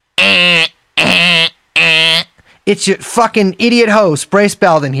It's your fucking idiot host, Brace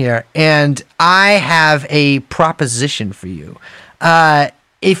Belden here, and I have a proposition for you.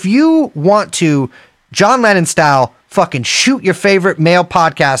 If you want to, John Lennon style, fucking shoot your favorite male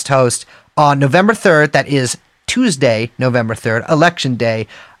podcast host on November 3rd, that is Tuesday, November 3rd, Election Day,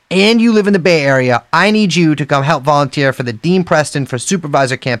 and you live in the Bay Area, I need you to come help volunteer for the Dean Preston for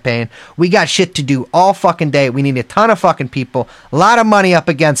Supervisor campaign. We got shit to do all fucking day. We need a ton of fucking people. A lot of money up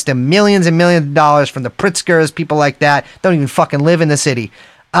against them. Millions and millions of dollars from the Pritzkers, people like that. Don't even fucking live in the city.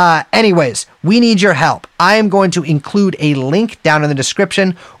 Anyways, we need your help. I am going to include a link down in the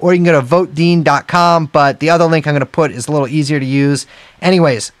description, or you can go to votedean.com, but the other link I'm going to put is a little easier to use.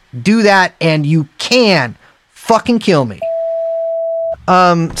 Anyways, do that and you can fucking kill me.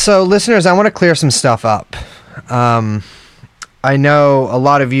 So listeners, I want to clear some stuff up. I know a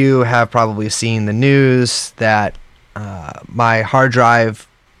lot of you have probably seen the news that my hard drive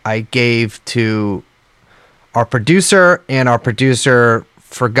I gave to our producer, and our producer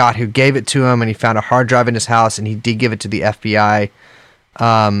forgot who gave it to him, and he found a hard drive in his house, and he did give it to the FBI.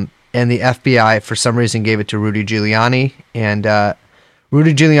 And the FBI, for some reason, gave it to Rudy Giuliani, and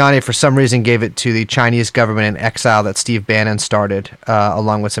Rudy Giuliani, for some reason, gave it to the Chinese government in exile that Steve Bannon started,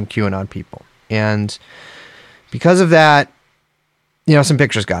 along with some QAnon people. And because of that, some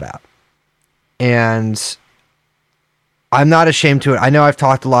pictures got out. And I'm not ashamed to it. I know I've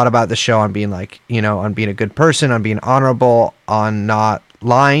talked a lot about the show on being on being a good person, on being honorable, on not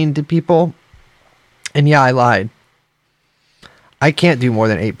lying to people. And yeah, I lied. I can't do more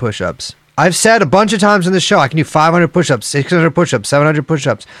than 8 push-ups. I've said a bunch of times in the show, I can do 500 push-ups, 600 push-ups, 700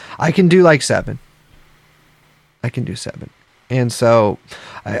 push-ups. I can do like 7. I can do 7. And so,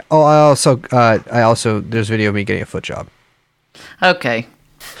 I also, there's video of me getting a foot job. Okay.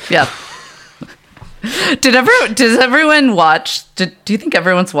 Yeah. Does everyone watch? Do you think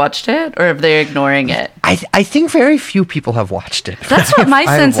everyone's watched it, or are they ignoring it? I think very few people have watched it. That's what my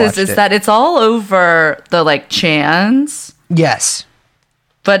sense is that it's all over the chans. Yes.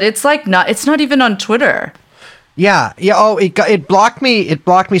 But it's not even on Twitter. Yeah. Oh, it blocked me.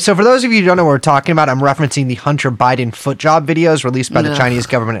 So for those of you who don't know what we're talking about, I'm referencing the Hunter Biden foot job videos released by the Chinese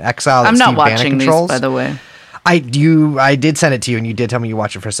government in exile. I'm not watching these, by the way. I did send it to you, and you did tell me you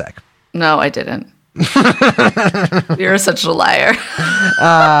watched it for a sec. No, I didn't. You're such a liar.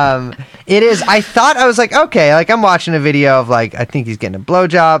 It is. I thought, I was like, okay, I'm watching a video of I think he's getting a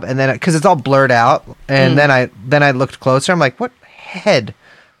blowjob, and then because it's all blurred out, and then I looked closer. I'm like, what head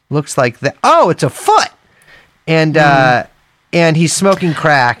looks like that? Oh, it's a foot. And and he's smoking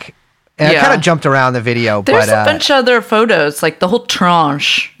crack. And I kind of jumped around the video. There's a bunch of other photos, the whole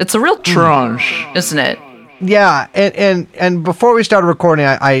tranche. It's a real tranche, isn't it? Yeah, and before we started recording,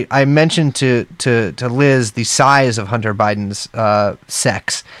 I mentioned to Liz the size of Hunter Biden's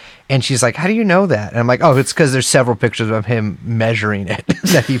sex, and she's like, "How do you know that?" And I'm like, "Oh, it's because there's several pictures of him measuring it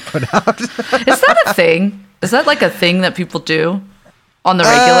that he put out." Is that a thing? Is that a thing that people do on the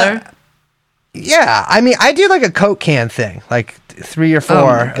regular? Yeah, I mean, I do a Coke can thing, 3 or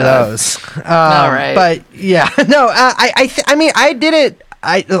 4 of those. All right, but yeah, no, I mean, I did it.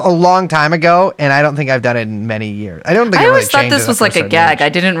 A long time ago, and I don't think I've done it in many years. I don't think I always thought this was a gag. I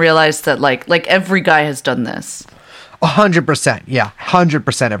didn't realize that every guy has done this. 100%, yeah,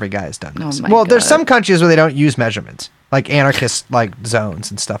 100% every guy has done this. Oh my God. There's some countries where they don't use measurements, anarchist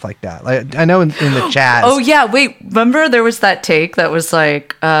zones and stuff like that. I know in the chat. Oh yeah, wait. Remember there was that take that was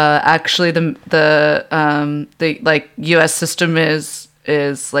actually the U.S. system is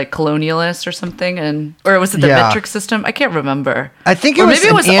colonialist or something, or was it the metric system? I can't remember. I think it was maybe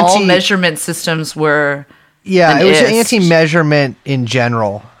it was all measurement systems were. Yeah, it was an anti-measurement in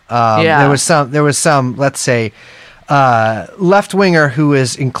general. There was some, let's say, left-winger who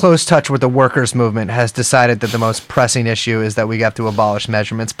is in close touch with the workers' movement has decided that the most pressing issue is that we have to abolish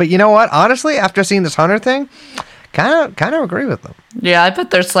measurements. But you know what? Honestly, after seeing this Hunter thing, kind of agree with them. Yeah, I bet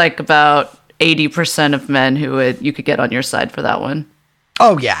there's about 80% of men who you could get on your side for that one.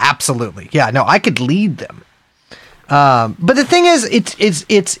 Oh yeah, absolutely. Yeah, no, I could lead them. But the thing is,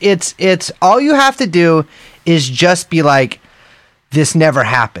 it's all you have to do is just be like, this never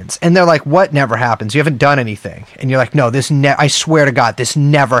happens. And they're like, what never happens? You haven't done anything. And you're like, no, I swear to God, this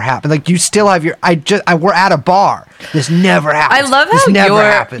never happened. You still have we're at a bar. This never happens. I love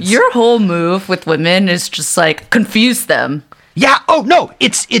how your whole move with women is just confuse them. Yeah. Oh no,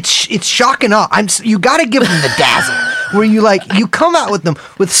 it's shock and awe. You got to give them the dazzle, where you come out with them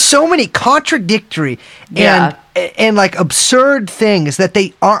with so many contradictory and absurd things that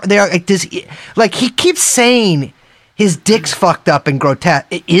they are like this. He keeps saying his dick's fucked up and grotesque.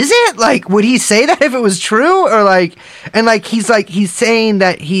 Is it? Like, would he say that if it was true? Or he's saying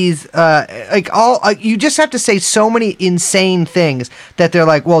that he's you just have to say so many insane things that they're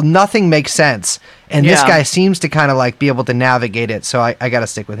like, well, nothing makes sense. And this guy seems to kind of like be able to navigate it. So I got to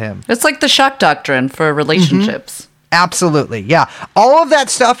stick with him. It's like the shock doctrine for relationships. Absolutely. Yeah. All of that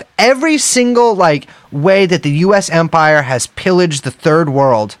stuff, every single like way that the U.S. empire has pillaged the third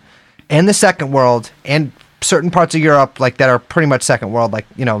world and the second world and certain parts of Europe, like that are pretty much second world, like,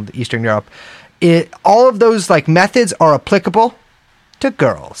 the Eastern Europe, all of those like methods are applicable to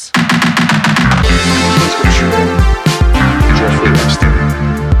girls. Jeffrey Epstein.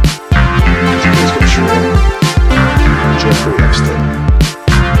 Jeffrey Epstein. Jeffrey Epstein.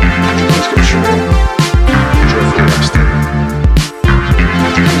 Jeffrey Epstein.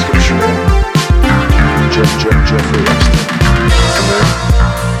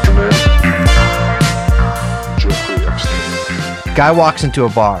 Come here. Jeffrey Epstein. Guy walks into a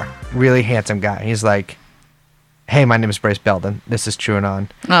bar, really handsome guy. He's like, "Hey, my name is Bryce Belden. This is True Anon."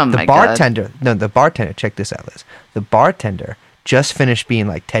 Oh my God. The bartender, check this out, Liz. The bartender just finished being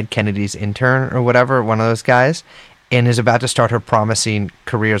like Ted Kennedy's intern or whatever, one of those guys, and is about to start her promising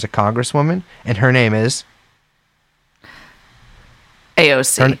career as a congresswoman. And her name is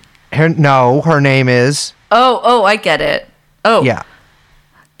AOC. Her name is. Oh, I get it. Oh, yeah.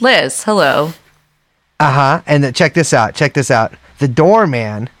 Liz, hello. And check this out. The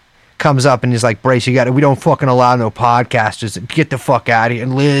doorman comes up and he's like, "Bryce, we don't fucking allow no podcasters. Get the fuck out of here.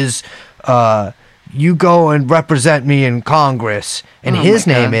 And Liz, you go and represent me in Congress." And his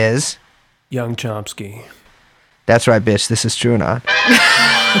name is Young Chomsky. That's right, bitch. This is True Anon.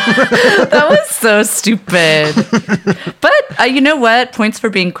 That was so stupid. But you know what? Points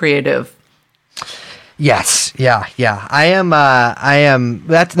for being creative. Yes. Yeah. I am.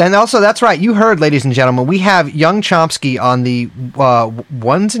 That's right. You heard, ladies and gentlemen, we have Young Chomsky on the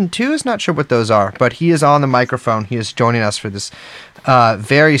ones and twos. Not sure what those are, but he is on the microphone. He is joining us for this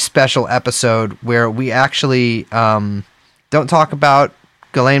very special episode where we actually don't talk about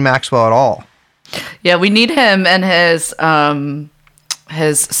Ghislaine Maxwell at all. Yeah, we need him and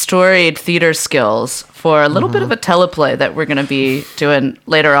his storied theater skills for a little bit of a teleplay that we're going to be doing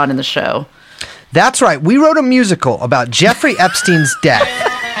later on in the show. That's right. We wrote a musical about Jeffrey Epstein's death,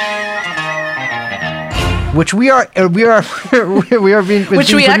 which we actually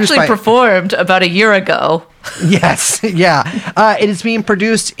performed about a year ago. Yes, yeah. It is being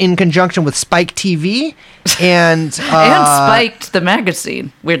produced in conjunction with Spike TV and Spiked the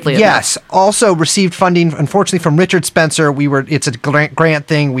magazine. Weirdly enough. Also received funding, unfortunately, from Richard Spencer. It's a grant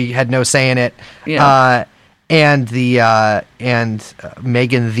thing. We had no say in it. Yeah. And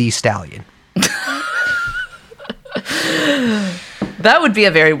Megan Thee Stallion. That would be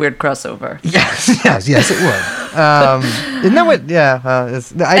a very weird crossover. Yes, it would. Isn't that what? Yeah.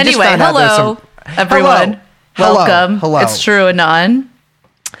 Anyway, hello, everyone. Welcome. Hello. It's True Anon.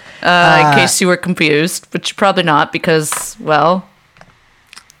 In case you were confused, but you're probably not because, well,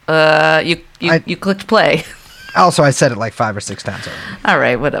 you clicked play. Also, I said it like 5 or 6 times already. All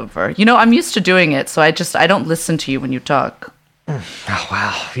right, whatever. I'm used to doing it, so I don't listen to you when you talk. Oh,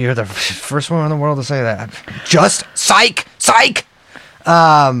 wow. You're the first one in the world to say that. Just psych.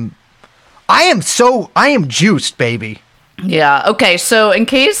 I am juiced, baby. Yeah. Okay. So in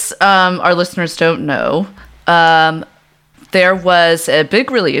case our listeners don't know, there was a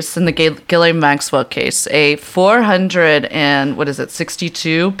big release in the Ghislaine Maxwell case, a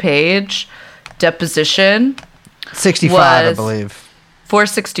 462-page deposition. 65, I believe.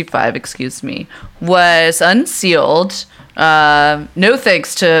 465, excuse me, was unsealed. No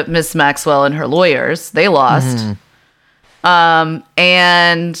thanks to Ms. Maxwell and her lawyers. They lost. And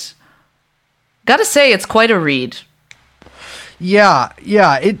gotta say, it's quite a read. Yeah,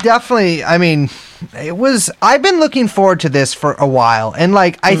 it definitely, I've been looking forward to this for a while. And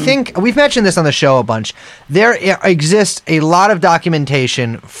I think we've mentioned this on the show a bunch. There exists a lot of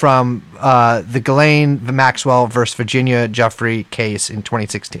documentation from the Ghislaine Maxwell versus Virginia Giuffre case in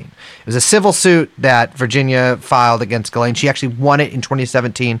 2016. It was a civil suit that Virginia filed against Ghislaine. She actually won it in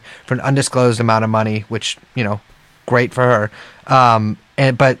 2017 for an undisclosed amount of money, which, great for her.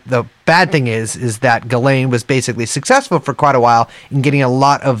 But the bad thing is that Ghislaine was basically successful for quite a while in getting a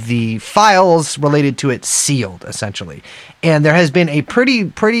lot of the files related to it sealed, essentially. And there has been a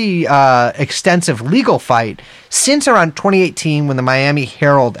pretty extensive legal fight since around 2018 when the Miami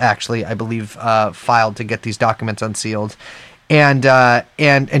Herald actually, I believe, filed to get these documents unsealed.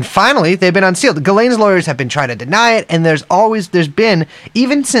 And finally, they've been unsealed. Ghislaine's lawyers have been trying to deny it, and there's been,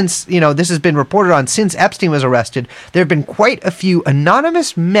 even since, this has been reported on since Epstein was arrested, there have been quite a few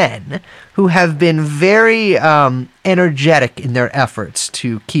anonymous men who have been very energetic in their efforts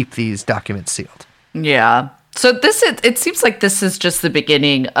to keep these documents sealed. Yeah. So it seems like this is just the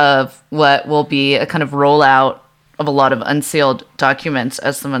beginning of what will be a kind of rollout of a lot of unsealed documents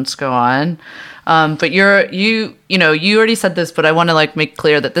as the months go on. But you already said this, but I want to make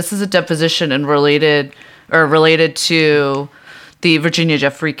clear that this is a deposition and related to the Virginia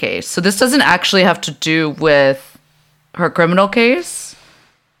Giuffre case. So this doesn't actually have to do with her criminal case,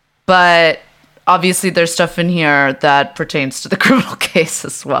 but obviously there's stuff in here that pertains to the criminal case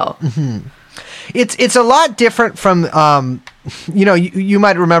as well. Mm-hmm. It's a lot different from, you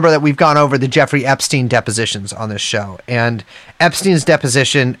might remember that we've gone over the Jeffrey Epstein depositions on this show. And Epstein's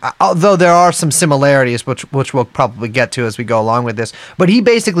deposition, although there are some similarities, which we'll probably get to as we go along with this, but he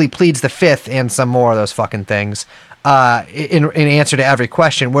basically pleads the fifth and some more of those fucking things in answer to every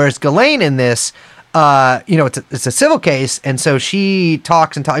question. Whereas Ghislaine in this, it's a civil case, and so she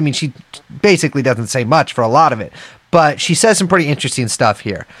talks and talks. I mean, she basically doesn't say much for a lot of it, but she says some pretty interesting stuff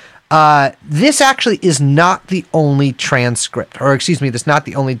here. This actually is not the only transcript, or excuse me, this is not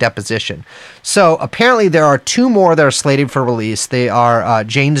the only deposition. So apparently there are two more that are slated for release. They are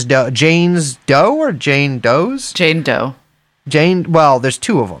Jane Doe. Well, there's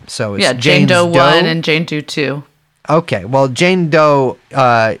two of them. So it's Jane Doe 1 and Jane Doe 2. Okay, well, Jane Doe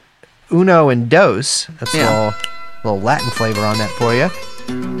uno and dos. That's a little Latin flavor on that for you.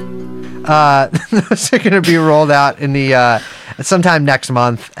 Those are going to be rolled out in the sometime next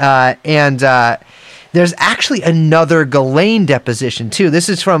month, and there's actually another Ghislaine deposition too. This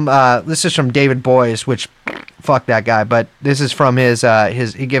is from David Boies, which fuck that guy, but this is from his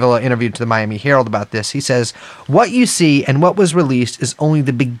he gave a little interview to the Miami Herald about this. He says, "What you see and what was released is only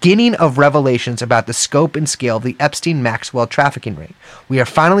the beginning of revelations about the scope and scale of the Epstein-Maxwell trafficking ring. We are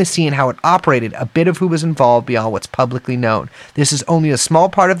finally seeing how it operated, a bit of who was involved beyond what's publicly known. This is only a small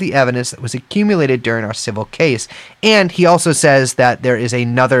part of the evidence that was accumulated during our civil case." And he also says that there is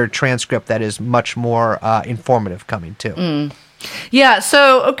another transcript that is much more informative coming too. Mm. Yeah,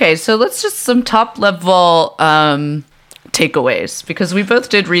 so let's just some top level takeaways, because we both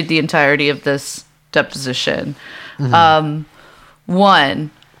did read the entirety of this deposition. Mm-hmm. One,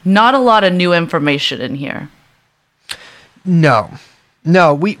 not a lot of new information in here. No,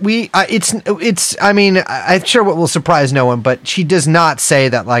 it's I mean, I'm sure what will surprise no one, but she does not say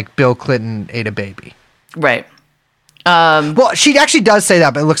that Bill Clinton ate a baby. Right. Well, she actually does say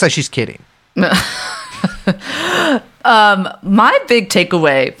that, but it looks like she's kidding. My big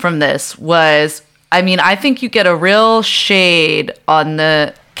takeaway from this was, I think you get a real shade on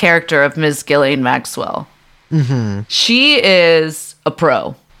the character of Ms. Ghislaine Maxwell. Mm-hmm. She is a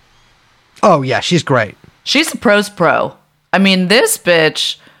pro. Oh, yeah, she's great. She's a pro's pro. This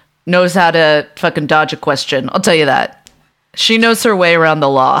bitch knows how to fucking dodge a question. I'll tell you that. She knows her way around the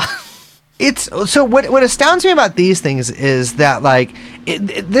law. What astounds me about these things is that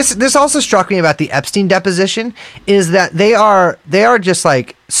this also struck me about the Epstein deposition, is that they are just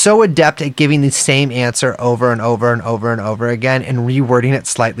so adept at giving the same answer over and over and over and over again and rewording it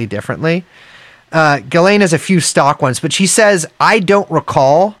slightly differently. Ghislaine has a few stock ones, but she says, "I don't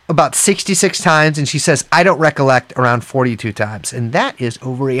recall" about 66 times, and she says, "I don't recollect" around 42 times. And that is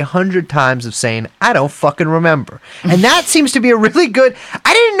over 100 times of saying, "I don't fucking remember." And that seems to be a really good...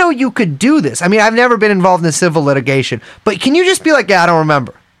 I didn't know you could do this. I've never been involved in civil litigation, but can you just be like, "Yeah, I don't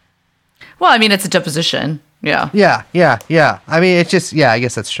remember"? Well, it's a deposition. Yeah. Yeah. It's just... Yeah, I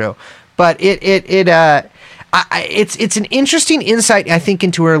guess that's true. But it's an interesting insight, I think,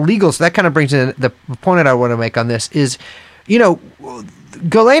 into her legal. So that kind of brings in the point that I want to make on this is,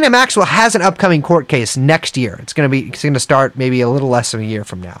 Ghislaine Maxwell has an upcoming court case next year. It's going to start maybe a little less than a year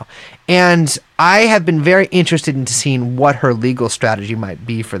from now. And I have been very interested into seeing what her legal strategy might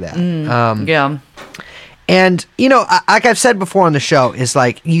be for that. Yeah. And, like I've said before on the show, is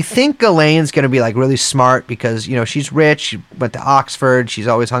you think Ghislaine's going to be really smart because, she's rich, she went to Oxford, she's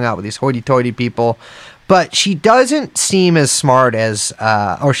always hung out with these hoity-toity people. But she doesn't seem as smart as,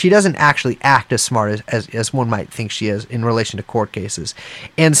 or she doesn't actually act as smart as one might think she is in relation to court cases.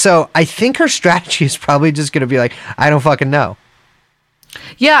 And so I think her strategy is probably just going to be I don't fucking know.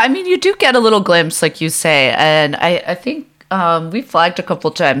 Yeah, you do get a little glimpse, like you say. And I think we flagged a couple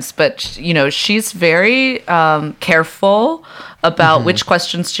times, but, she's very careful about which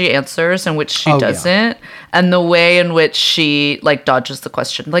questions she answers and which she doesn't. Yeah. And the way in which she dodges the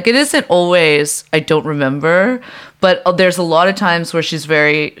question. It isn't always, "I don't remember," but there's a lot of times where she's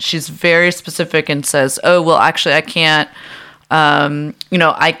very specific and says, "Oh, well, actually I can't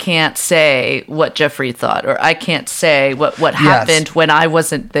I can't say what Jeffrey thought, or I can't say what happened when I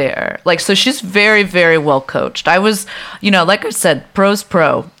wasn't there. Like, so she's very, very well coached. I was, like I said, pro's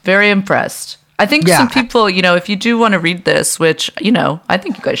pro, very impressed. I think some people, if you do want to read this, which, I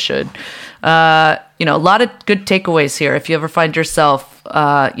think you guys should, a lot of good takeaways here. If you ever find yourself,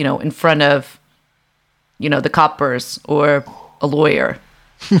 in front of, the coppers or a lawyer.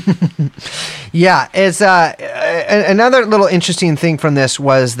 Yeah, it's another little interesting thing from this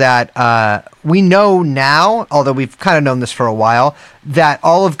was that we know now, although we've kind of known this for a while, that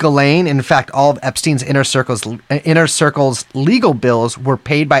all of Ghislaine, in fact, all of Epstein's inner circle's legal bills were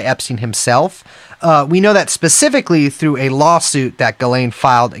paid by Epstein himself. We know that specifically through a lawsuit that Ghislaine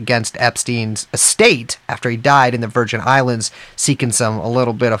filed against Epstein's estate after he died in the Virgin Islands, seeking a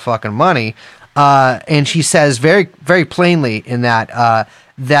little bit of fucking money. And she says very, very plainly in that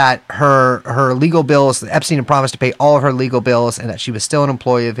that her legal bills, that Epstein had promised to pay all of her legal bills, and that she was still an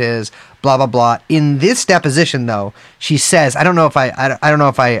employee of his. Blah blah blah. In this deposition, though, she says, I don't know if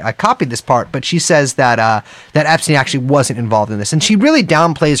I copied this part, but she says that that Epstein actually wasn't involved in this, and she really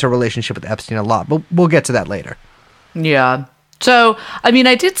downplays her relationship with Epstein a lot. But we'll get to that later. Yeah. So, I mean,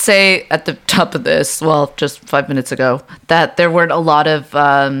 I did say at the top of this, well, just 5 minutes ago, that there weren't a lot of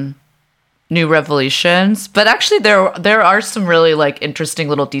new revelations, but actually there are some really like interesting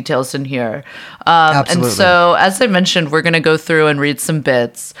little details in here. Absolutely. And so, as I mentioned, we're going to go through and read some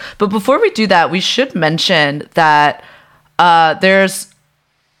bits. But before we do that, we should mention that there's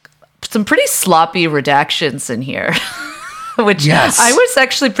some pretty sloppy redactions in here, which I was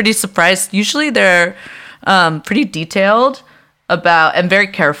actually pretty surprised. Usually they're pretty detailed about and very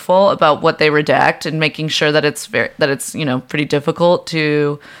careful about what they redact, and making sure that it's pretty difficult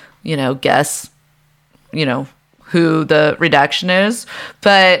to guess, who the redaction is.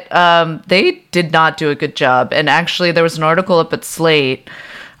 But they did not do a good job. And actually, there was an article up at Slate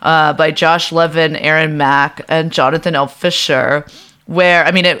by Josh Levin, Aaron Mack, and Jonathan L. Fisher,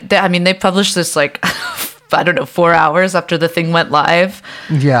 where, they published this, like, I don't know, 4 hours after the thing went live.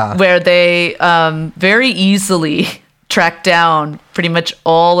 Yeah. Where they very easily tracked down pretty much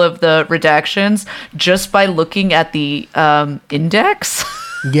all of the redactions just by looking at the index.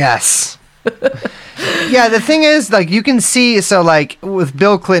 Yes. Yeah, the thing is, like, you can see, so, like, with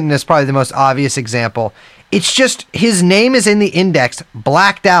Bill Clinton is probably the most obvious example. It's just his name is in the index,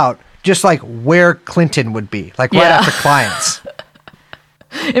 blacked out, just like where Clinton would be, like right after clients.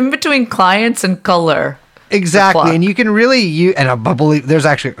 In between clients and color. Exactly, and you can really and I believe there's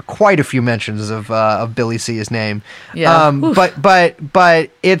actually quite a few mentions of Billy C's name. Yeah.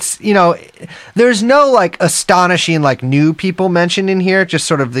 But it's there's no like astonishing like new people mentioned in here, just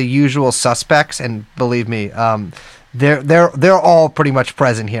sort of the usual suspects. And believe me, they're all pretty much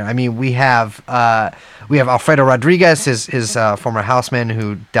present here. I mean, we have Alfredo Rodriguez, his former houseman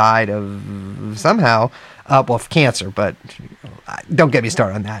who died of somehow. Of cancer, but don't get me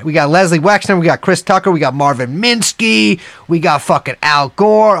started on that. We got Leslie Wexner, we got Chris Tucker, we got Marvin Minsky, we got fucking Al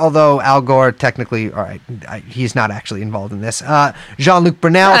Gore, although Al Gore technically, all right, he's not actually involved in this. Jean-Luc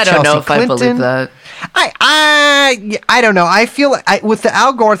Brunel, I don't Chelsea know if Clinton. I believe that. I don't know. I feel with the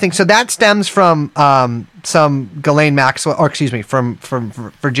Al Gore thing, so that stems from some Ghislaine Maxwell, or excuse me, from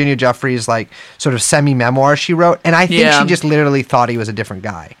Virginia Jeffries, like sort of semi-memoir she wrote, and I think she just literally thought he was a different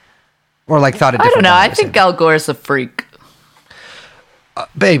guy. Or like thought a different. I don't know. I think Al Gore's a freak.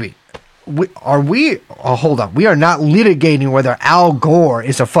 Baby, hold on. We are not litigating whether Al Gore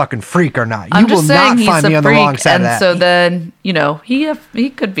is a fucking freak or not. I'm just saying not find me on the wrong side of that. So then, he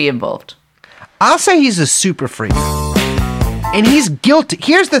could be involved. I'll say he's a super freak. And he's guilty.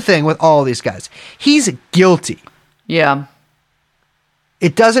 Here's the thing with all these guys. He's guilty. Yeah.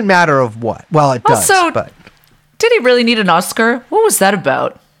 It doesn't matter of what. Well, it does, also, but did he really need an Oscar? What was that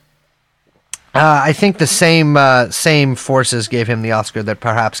about? I think the same forces gave him the Oscar that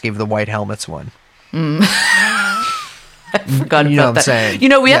perhaps gave the White Helmets one. I forgot you know about what that. I'm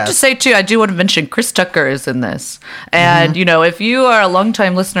saying. We have to say, too, I do want to mention Chris Tucker is in this. And, if you are a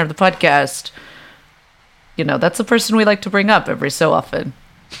longtime listener of the podcast, that's a person we like to bring up every so often.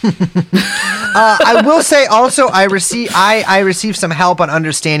 I will say also I received some help on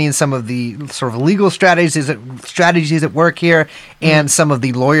understanding some of the sort of legal strategies at work here, and some of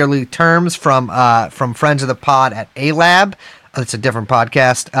the lawyerly terms from friends of the pod at A-Lab. It's a different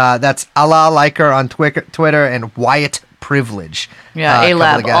podcast. That's Allah Liker on Twitter and Wyatt Privilege. Yeah,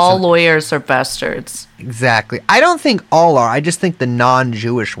 A-Lab. All lawyers are bastards. Exactly. I don't think all are. I just think the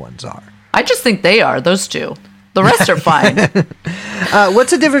non-Jewish ones are. I just think they are, those two. The rest are fine.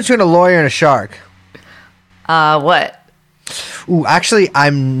 What's the difference between a lawyer and a shark? What? Ooh, actually,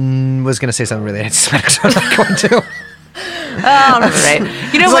 was going to say something really anti-Semitic, so I'm not going to. All right.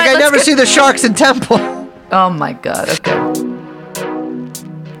 You know It's what? like I never see the sharks in Temple. Oh my god. Okay.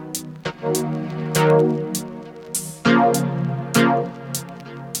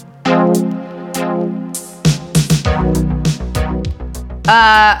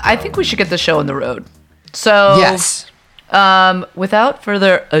 I think we should get the show on the road. So Yes. Without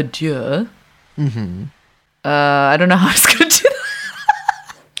further ado, I don't know how I was going to do that.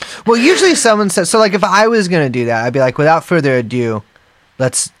 Well, usually someone says so. Like if I was gonna do that, I'd be like, without further ado,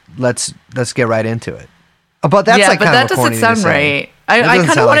 let's get right into it. But that's like but kind that of a corny doesn't thing sound to say. right. That I doesn't kind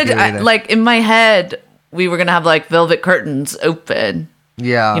of sound wanted like to, it either. like in my head, we were gonna have like velvet curtains open,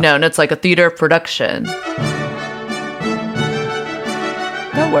 Yeah. you know, and it's like a theater production.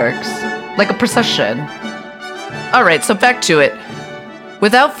 That works. Like a procession. All right, so back to it.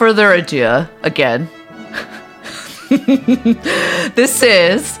 Without further ado, again, this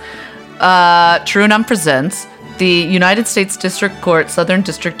is True None Presents the United States District Court, Southern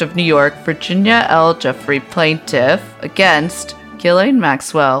District of New York, Virginia L. Jeffrey plaintiff against Ghislaine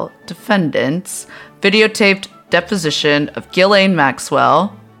Maxwell, defendants, videotaped deposition of Ghislaine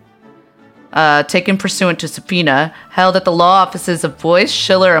Maxwell, taken pursuant to subpoena, held at the law offices of Boyce,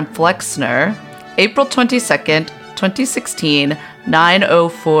 Schiller, and Flexner, April 22nd, 2016,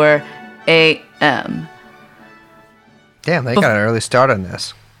 9:04 a.m. Damn, they got an early start on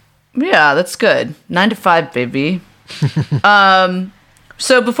this. Yeah, that's good. 9 to 5, baby.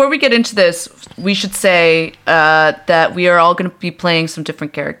 So before we get into this, we should say that we are all going to be playing some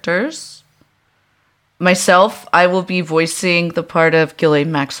different characters. Myself, I will be voicing the part of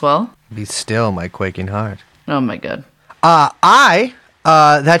Ghislaine Maxwell. Be still, my quaking heart. Oh my god.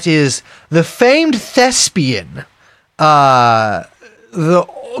 That is the famed thespian, the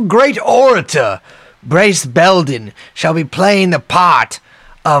great orator, Brace Belden, shall be playing the part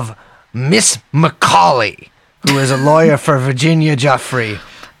of Miss Macaulay, who is a lawyer for Virginia Jeffrey.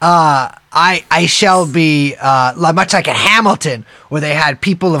 I shall be much like a Hamilton, where they had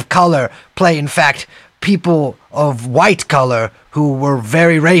people of color play, in fact, people of white color who were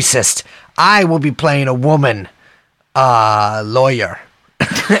very racist. I will be playing a woman lawyer,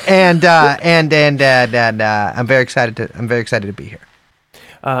 and I'm very excited to be here.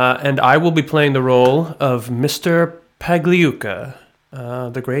 And I will be playing the role of Mr. Pagliuca,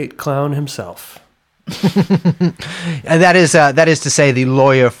 the great clown himself. And that is to say, the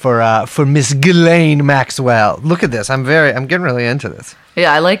lawyer for Miss Ghislaine Maxwell. Look at this. I'm getting really into this.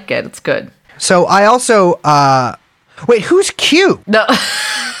 Yeah, I like it. It's good. So I also wait. Who's Q? No,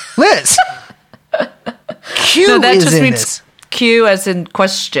 Liz. Q no, that is just in means this. Q as in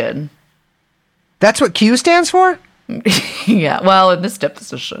question. That's what Q stands for? Yeah, well, in this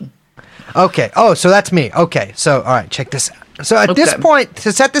deposition. Okay. Oh, so that's me. Okay. So, all right, check this out. So at this Okay. point,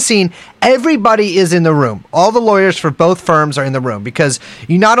 to set the scene, everybody is in the room. All the lawyers for both firms are in the room because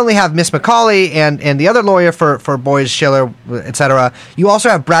you not only have Miss Macaulay and the other lawyer for Boyce, Schiller, etc. You also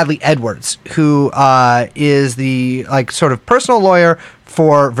have Bradley Edwards, who is the sort of personal lawyer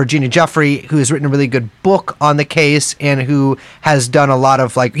for Virginia Jeffrey, who has written a really good book on the case and who has done a lot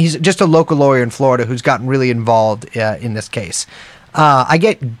of he's just a local lawyer in Florida who's gotten really involved in this case. I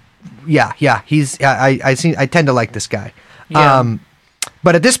tend to like this guy. Yeah.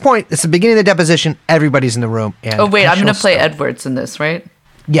 But at this point, it's the beginning of the deposition. Everybody's in the room. And Oh wait, I'm gonna she'll play start. Edwards in this, right?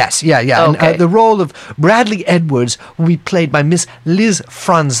 Yes, yeah. And, Okay. the role of Bradley Edwards will be played by Miss Liz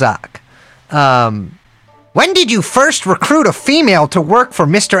Franzak. When did you first recruit a female to work for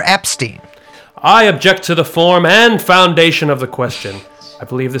Mr. Epstein? I object to the form and foundation of the question. I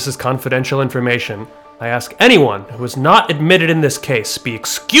believe this is confidential information. I ask anyone who is not admitted in this case be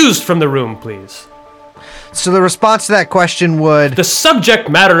excused from the room, please. So the response to that question would... The subject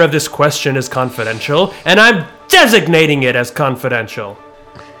matter of this question is confidential, and I'm designating it as confidential.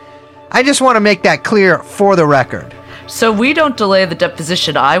 I just want to make that clear for the record. So we don't delay the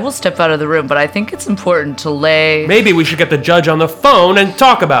deposition. I will step out of the room, but I think it's important to lay... Maybe we should get the judge on the phone and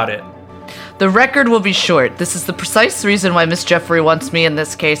talk about it. The record will be short. This is the precise reason why Miss Jeffrey wants me in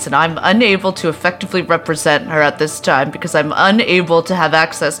this case, and I'm unable to effectively represent her at this time because I'm unable to have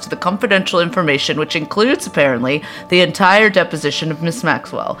access to the confidential information, which includes, apparently, the entire deposition of Miss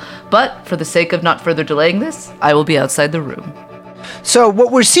Maxwell. But, for the sake of not further delaying this, I will be outside the room. So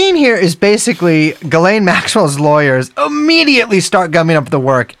what we're seeing here is basically Ghislaine Maxwell's lawyers immediately start gumming up the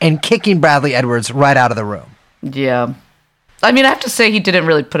work and kicking Bradley Edwards right out of the room. Yeah. I mean, I have to say he didn't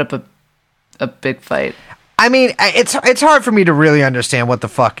really put up a big fight. I mean, it's hard for me to really understand what the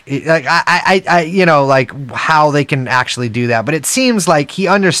fuck, like I you know, like how they can actually do that. But it seems like he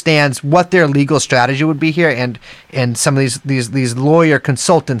understands what their legal strategy would be here, and some of these lawyer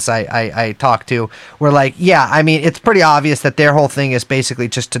consultants I talked to were like, yeah, I mean, it's pretty obvious that their whole thing is basically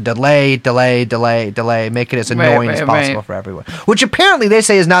just to delay, make it as annoying as possible for everyone. Which apparently they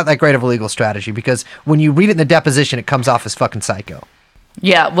say is not that great of a legal strategy, because when you read it in the deposition, it comes off as fucking psycho.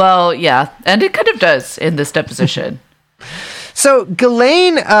 Yeah, well, yeah, and it kind of does in this deposition. So,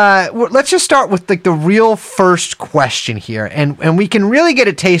 Ghislaine, let's just start with like the real first question here, and we can really get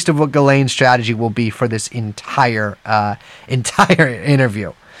a taste of what Ghislaine's strategy will be for this entire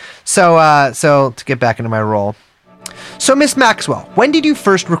interview. So to get back into my role. So, Miss Maxwell, when did you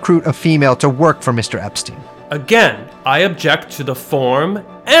first recruit a female to work for Mr. Epstein? Again, I object to the form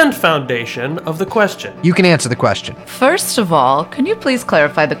and foundation of the question. You can answer the question. First of all, can you please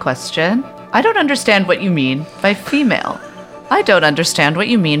clarify the question? I don't understand what you mean by female. I don't understand what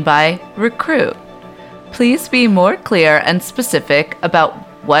you mean by recruit. Please be more clear and specific about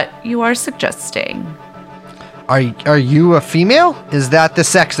what you are suggesting. Are you a female? Is that the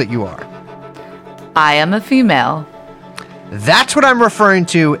sex that you are? I am a female. That's what I'm referring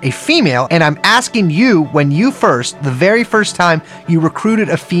to, a female, and I'm asking you when the very first time you recruited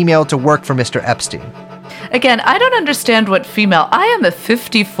a female to work for Mr. Epstein. Again, I don't understand what female. I am a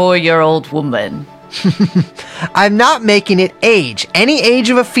 54-year-old woman. I'm not making it age. Any age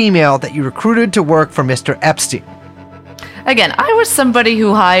of a female that you recruited to work for Mr. Epstein. Again, I was somebody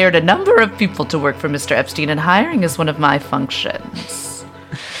who hired a number of people to work for Mr. Epstein, and hiring is one of my functions.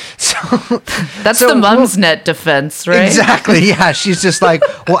 That's the Mumsnet defense, right? Exactly. Yeah. She's just like,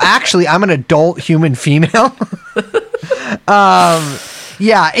 well, actually, I'm an adult human female.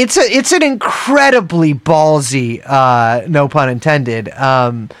 Yeah, it's an incredibly ballsy, no pun intended,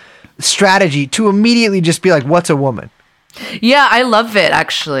 strategy to immediately just be like, what's a woman? Yeah, I love it,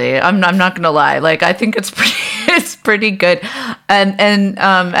 actually. I'm not gonna lie. Like, I think it's pretty good. And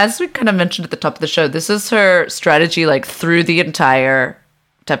as we kind of mentioned at the top of the show, this is her strategy, like, through the entire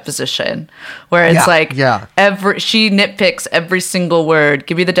deposition, where it's she nitpicks every single word.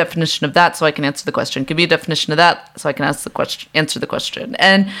 Give me the definition of that so I can answer the question. Give me a definition of that so I can answer the question.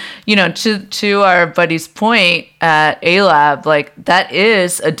 And, you know, to our buddy's point at A-Lab, like, that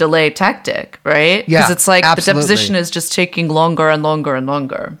is a delay tactic, right? Yeah, because it's like absolutely. The deposition is just taking longer and longer and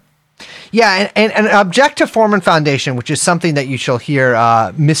longer. Yeah, and object to form and foundation, which is something that you shall hear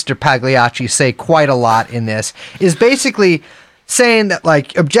Mr. Pagliacci say quite a lot in this, is basically saying that,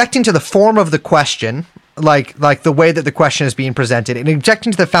 like, objecting to the form of the question, like the way that the question is being presented, and objecting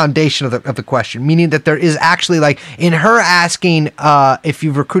to the foundation of the question, meaning that there is actually, like, in her asking if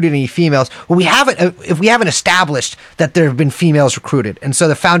you've recruited any females, well, we haven't established that there have been females recruited, and so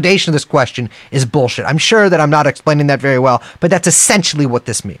the foundation of this question is bullshit. I'm sure that I'm not explaining that very well, but that's essentially what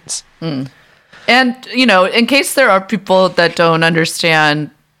this means. Mm. And, you know, in case there are people that don't understand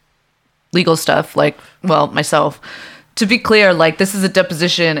legal stuff, like, well, myself, to be clear, like, this is a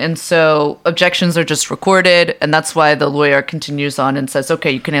deposition, and so objections are just recorded, and that's why the lawyer continues on and says, okay,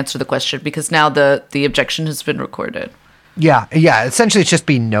 you can answer the question, because now the objection has been recorded. Yeah, essentially it's just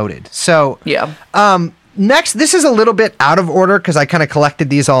being noted. So, yeah. Next, this is a little bit out of order because I kind of collected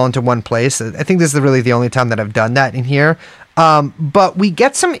these all into one place. I think this is really the only time that I've done that in here. But we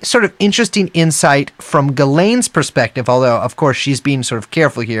get some sort of interesting insight from Ghislaine's perspective, although, of course, she's being sort of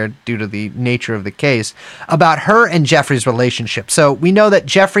careful here due to the nature of the case, about her and Jeffrey's relationship. So we know that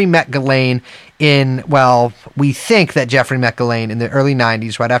Jeffrey met Ghislaine we think that Jeffrey met Ghislaine in the early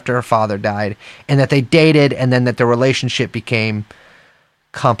 90s, right after her father died, and that they dated, and then that their relationship became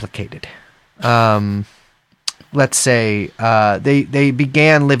complicated. Let's say they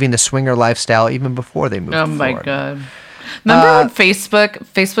began living the swinger lifestyle even before they moved forward. My God. Remember when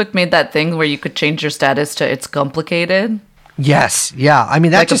Facebook made that thing where you could change your status to "it's complicated"? Yes, yeah. I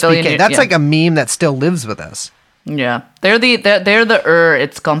mean, that like that's like a meme that still lives with us. Yeah, they're the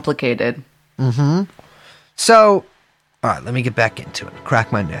 "it's complicated." Mm-hmm. So, all right, let me get back into it.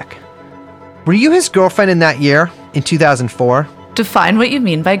 Crack my neck. Were you his girlfriend in that year, in 2004? Define what you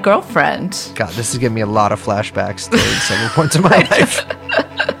mean by girlfriend. God, this is giving me a lot of flashbacks to several points in my life.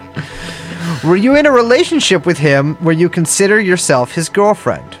 Were you in a relationship with him where you consider yourself his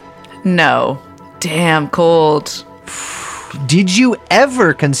girlfriend? No. Damn cold. Did you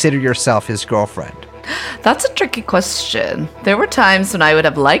ever consider yourself his girlfriend? That's a tricky question. There were times when I would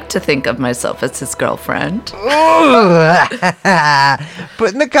have liked to think of myself as his girlfriend.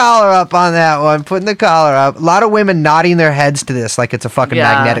 Putting the collar up on that one. Putting the collar up. A lot of women nodding their heads to this like it's a fucking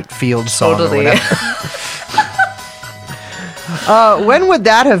Magnetic Field song. Totally. Or whatever. When would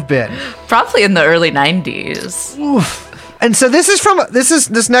that have been? probably in the early 90s. And so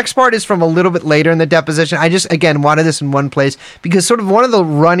this next part is from a little bit later in the deposition. I just, again, wanted this in one place because sort of one of the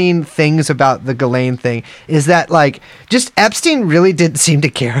running things about the Ghislaine thing is that, like, just Epstein really didn't seem to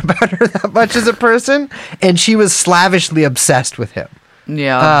care about her that much as a person, and she was slavishly obsessed with him.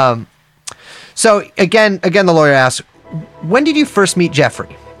 Yeah. So again, the lawyer asks, when did you first meet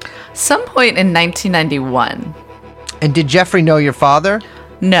Jeffrey? Some point in 1991. And did Jeffrey know your father?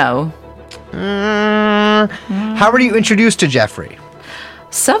 No. How were you introduced to Jeffrey?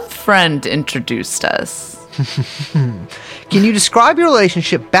 Some friend introduced us. Can you describe your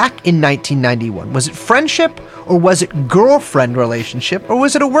relationship back in 1991? Was it friendship, or was it girlfriend relationship, or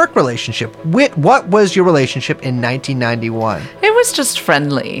was it a work relationship? What was your relationship in 1991? It was just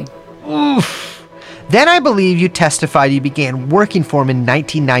friendly. Oof. Then I believe you testified you began working for him in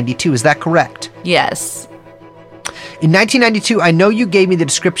 1992. Is that correct? Yes. In 1992, I know you gave me the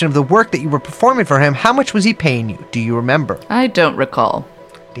description of the work that you were performing for him. How much was he paying you? Do you remember? I don't recall.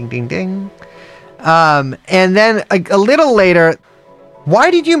 Ding, ding, ding. And then a little later, why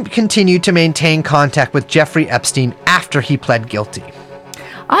did you continue to maintain contact with Jeffrey Epstein after he pled guilty?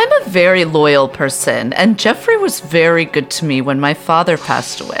 I'm a very loyal person, and Jeffrey was very good to me when my father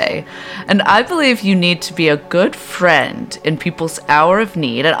passed away. And I believe you need to be a good friend in people's hour of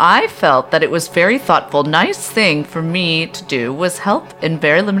need, and I felt that it was very thoughtful, nice thing for me to do was help in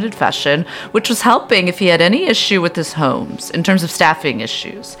very limited fashion, which was helping if he had any issue with his homes in terms of staffing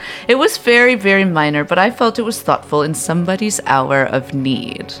issues. It was very, very minor, but I felt it was thoughtful in somebody's hour of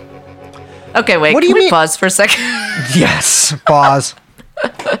need. Okay, wait, can we pause for a second? Yes, pause.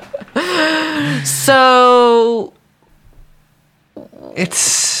 So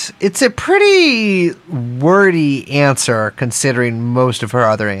it's a pretty wordy answer considering most of her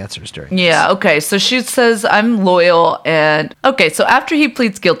other answers during this. Yeah, okay. So she says I'm loyal, and okay, so after he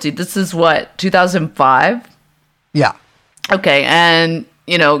pleads guilty, this is what, 2005? Yeah. Okay, and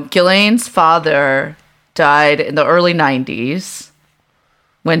Ghislaine's father died in the early 90s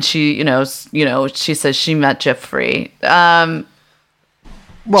when she, she says she met Jeffrey.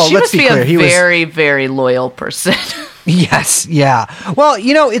 Well, she let's be clear. He was a very, very loyal person. Yes, yeah. Well,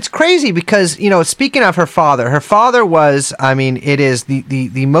 it's crazy because, speaking of her father was, it is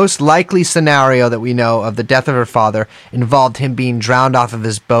the most likely scenario that we know of the death of her father involved him being drowned off of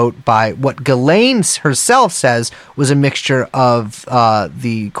his boat by what Ghislaine herself says was a mixture of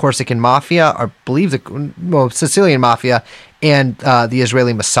the Corsican mafia, or I believe Sicilian mafia, and the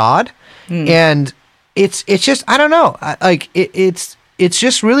Israeli Mossad. And it's just, I don't know, it's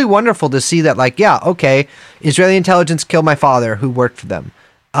just really wonderful to see that, Israeli intelligence killed my father who worked for them,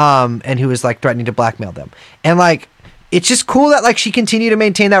 and who was, threatening to blackmail them. And, it's just cool that, she continued to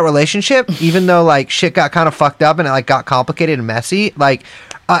maintain that relationship, even though, shit got kind of fucked up and it, got complicated and messy. I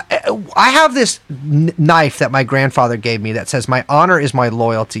have this knife that my grandfather gave me that says, "My honor is my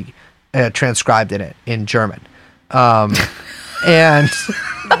loyalty," transcribed in it, in German. And...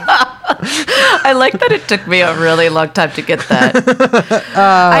 I like that it took me a really long time to get that.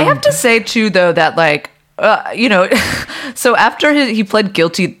 I have to say, too, though, that, so after he pled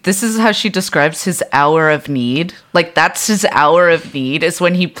guilty, this is how she describes his hour of need. That's his hour of need, is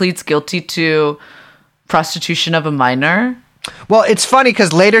when he pleads guilty to prostitution of a minor. Well, it's funny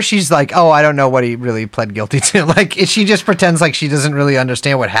because later she's like, "Oh, I don't know what he really pled guilty to." She just pretends like she doesn't really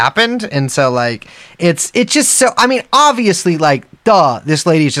understand what happened, and so it's just so. Obviously, this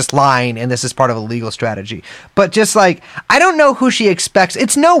lady is just lying, and this is part of a legal strategy. But just I don't know who she expects.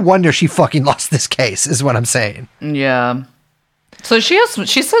 It's no wonder she fucking lost this case, is what I'm saying. Yeah. So she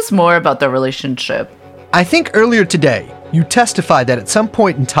says more about their relationship. I think earlier today you testified that at some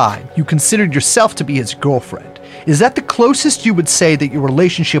point in time you considered yourself to be his girlfriend. Is that the closest you would say that your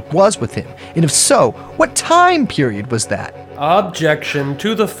relationship was with him? And if so, what time period was that? Objection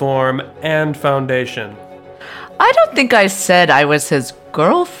to the form and foundation. I don't think I said I was his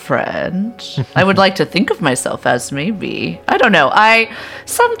girlfriend. I would like to think of myself as maybe. I don't know.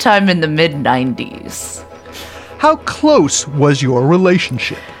 Sometime in the mid-90s. How close was your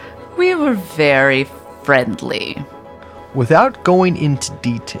relationship? We were very friendly. Without going into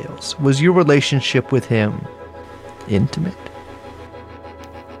details, was your relationship with him intimate?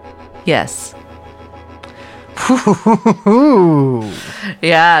 Yes. Ooh.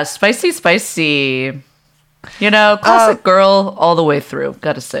 Yeah, spicy. Classic girl all the way through,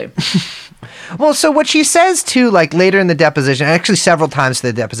 gotta say. Well, so what she says too, later in the deposition, actually several times to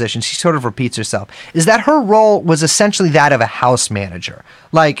the deposition, she sort of repeats herself, is that her role was essentially that of a house manager.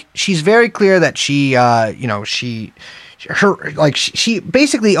 She's very clear that she she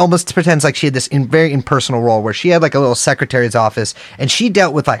basically almost pretends like she had this very impersonal role where she had like a little secretary's office and she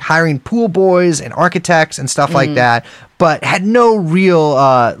dealt with like hiring pool boys and architects and stuff like that, but had no real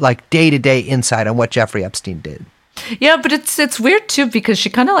like day-to-day insight on what Jeffrey Epstein did. Yeah, but it's weird too because she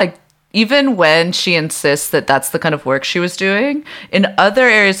kind of like, even when she insists that that's the kind of work she was doing, in other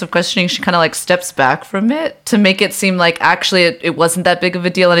areas of questioning, she kind of like steps back from it to make it seem like actually it wasn't that big of a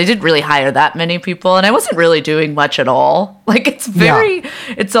deal. And I didn't really hire that many people and I wasn't really doing much at all. Like it's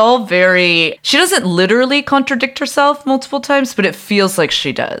all very, she doesn't literally contradict herself multiple times, but it feels like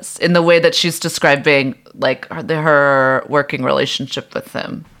she does in the way that she's describing like her working relationship with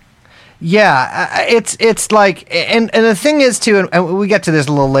him. Yeah, it's like, and the thing is too, and we get to this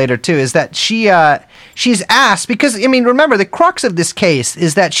a little later too, is that she's asked, because I mean, remember the crux of this case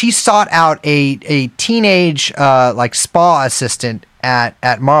is that she sought out a teenage like spa assistant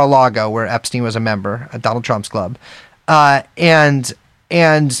at Mar-a-Lago, where Epstein was a member at Donald Trump's club, and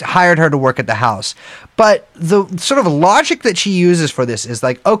hired her to work at the house. But the sort of logic that she uses for this is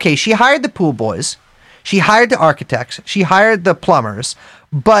like, okay, she hired the pool boys, she hired the architects, she hired the plumbers,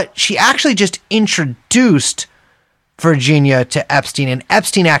 but she actually just introduced Virginia to Epstein, and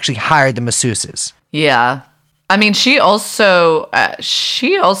Epstein actually hired the masseuses. Yeah. I mean, she also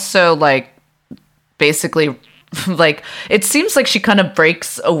like basically like it seems like she kind of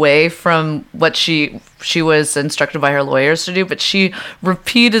breaks away from what she was instructed by her lawyers to do, but she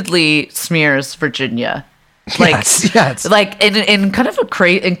repeatedly smears Virginia. Like, yes. Like in kind of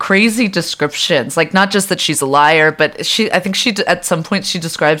in crazy descriptions, like not just that she's a liar, but I think at some point she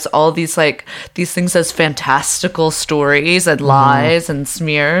describes all these things as fantastical stories and lies and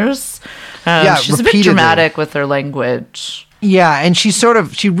smears. She's a bit dramatic with her language. Yeah, and she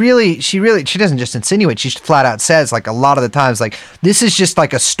doesn't just insinuate, she flat out says, like, a lot of the times, like, this is just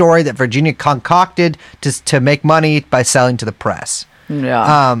like a story that Virginia concocted to make money by selling to the press.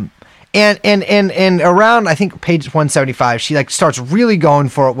 Yeah. And around, I think, page 175, she like starts really going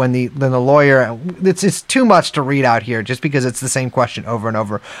for it when the lawyer, it's too much to read out here just because it's the same question over and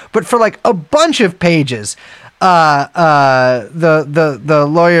over. But for like a bunch of pages, the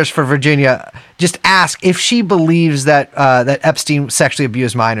lawyers for Virginia just ask if she believes that Epstein sexually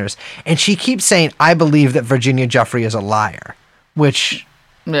abused minors, and she keeps saying, "I believe that Virginia Giuffre is a liar," which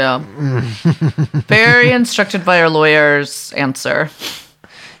very instructed by her lawyer's answer.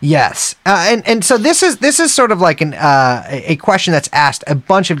 Yes, and so this is sort of like a question that's asked a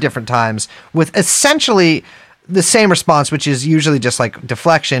bunch of different times with essentially the same response, which is usually just like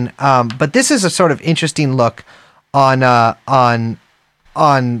deflection. But this is a sort of interesting look on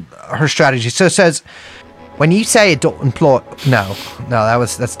her strategy. So it says, when you say adult employee,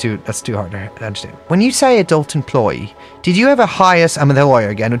 that's too hard to understand. When you say adult employee, did you ever hire? I'm the lawyer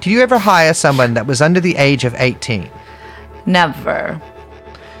again. Did you ever hire someone that was under the age of 18? Never.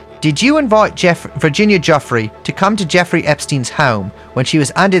 Did you invite Virginia Giuffre to come to Jeffrey Epstein's home when she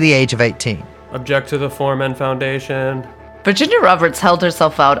was under the age of 18? Object to the Foreman Foundation. Virginia Roberts held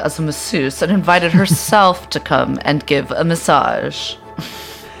herself out as a masseuse and invited herself to come and give a massage.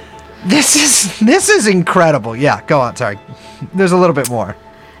 This is incredible. Yeah, go on. Sorry. There's a little bit more.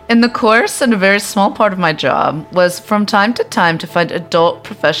 In the course, and a very small part of my job was from time to time to find adult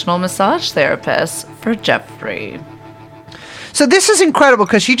professional massage therapists for Jeffrey. So this is incredible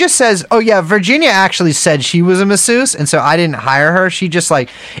because she just says, "Oh yeah, Virginia actually said she was a masseuse, and so I didn't hire her." She just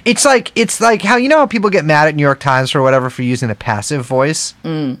it's like how, you know how people get mad at New York Times or whatever for using a passive voice.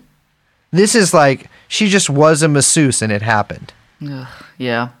 This is like she just was a masseuse and it happened. Ugh,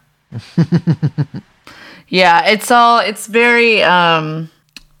 yeah. Yeah, it's very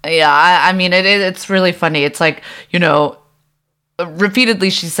I mean it's really funny. It's like, you know, repeatedly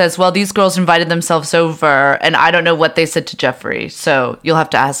she says, well, these girls invited themselves over and I don't know what they said to Jeffrey, so you'll have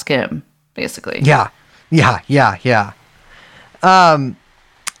to ask him, basically. Yeah.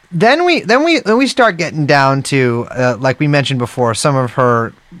 Then we start getting down to like we mentioned before, some of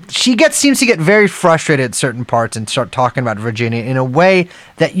her, seems to get very frustrated at certain parts and start talking about Virginia in a way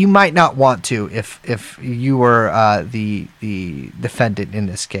that you might not want to if you were the defendant in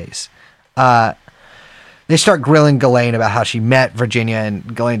this case. They start grilling Ghislaine about how she met Virginia,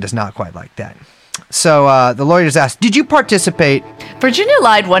 and Ghislaine does not quite like that. So the lawyers asked, did you participate? Virginia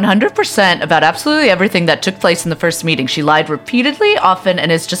lied 100% about absolutely everything that took place in the first meeting. She lied repeatedly, often,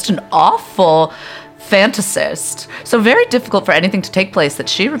 and is just an awful fantasist. So very difficult for anything to take place that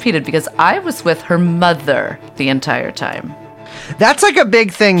she repeated because I was with her mother the entire time. That's like a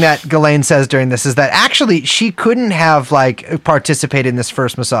big thing that Ghislaine says during this, is that actually she couldn't have like participated in this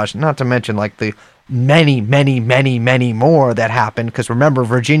first massage, not to mention like the many, many, many, many more that happened. Because remember,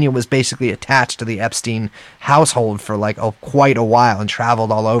 Virginia was basically attached to the Epstein household for like quite a while and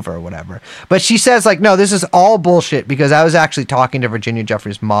traveled all over or whatever. But she says like, no, this is all bullshit because I was actually talking to Virginia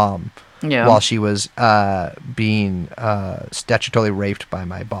Giuffre's mom while she was being statutorily raped by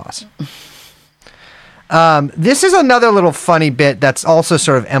my boss. This is another little funny bit that's also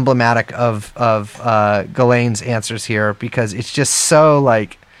sort of emblematic of Ghislaine's answers here because it's just so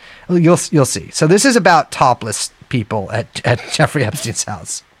like, you'll see. So this is about topless people at Jeffrey Epstein's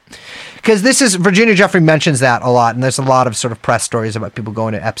house. Because this is, Virginia Giuffre mentions that a lot, and there's a lot of sort of press stories about people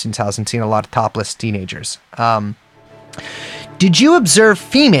going to Epstein's house and seeing a lot of topless teenagers. Did you observe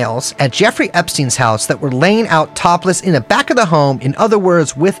females at Jeffrey Epstein's house that were laying out topless in the back of the home, in other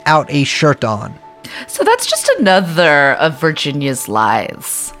words, without a shirt on? So that's just another of Virginia's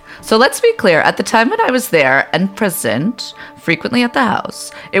lies. So let's be clear, at the time when I was there and present, frequently at the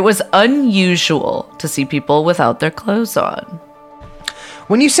house, it was unusual to see people without their clothes on.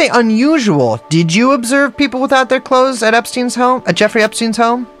 When you say unusual, did you observe people without their clothes at Epstein's home, at Jeffrey Epstein's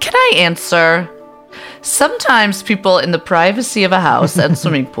home? Can I answer? Sometimes people in the privacy of a house and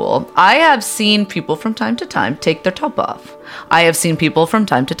swimming pool, I have seen people from time to time take their top off. I have seen people from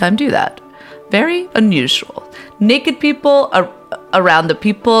time to time do that. Very unusual. Naked people around the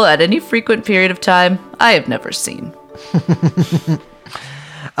people at any frequent period of time, I have never seen.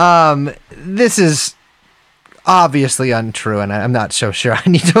 This is obviously untrue, and I'm not so sure I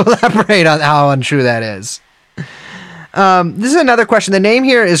need to elaborate on how untrue that is. This is another question. The name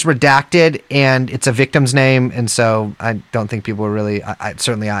here is redacted, and it's a victim's name, and so I don't think people are really. It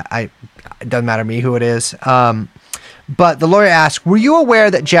doesn't matter to me who it is. But the lawyer asked, were you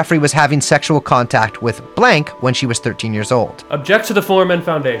aware that Jeffrey was having sexual contact with blank when she was 13 years old? Object to the form and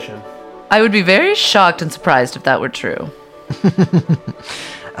foundation. I would be very shocked and surprised if that were true.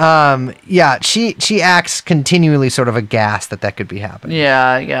 Yeah, she acts continually sort of aghast that could be happening.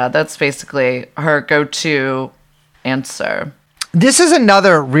 Yeah, that's basically her go-to answer. This is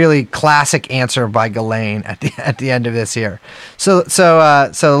another really classic answer by Ghislaine at the end of this here. So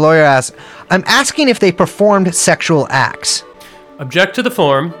the lawyer asks, I'm asking if they performed sexual acts. Object to the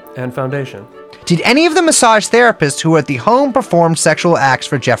form and foundation. Did any of the massage therapists who were at the home perform sexual acts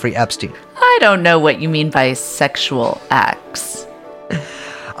for Jeffrey Epstein? I don't know what you mean by sexual acts.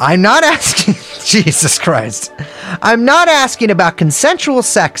 I'm not asking, Jesus Christ. I'm not asking about consensual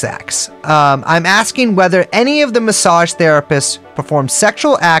sex acts. I'm asking whether any of the massage therapists performed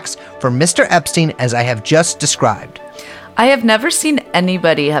sexual acts for Mr. Epstein as I have just described. I have never seen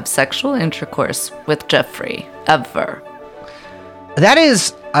anybody have sexual intercourse with Jeffrey, ever. That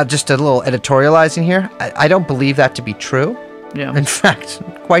is just a little editorializing here. I don't believe that to be true. Yeah. In fact,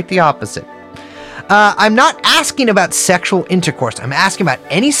 quite the opposite. I'm not asking about sexual intercourse. I'm asking about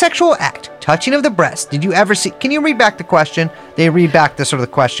any sexual act, touching of the breast. Did you ever see? Can you read back the question? They read back the sort of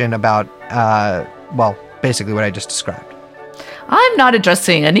the question about, basically what I just described. I'm not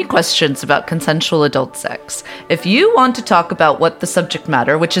addressing any questions about consensual adult sex. If you want to talk about what the subject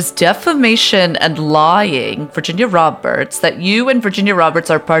matter, which is defamation and lying, Virginia Roberts, that you and Virginia Roberts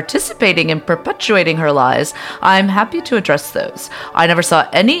are participating in perpetuating her lies, I'm happy to address those. I never saw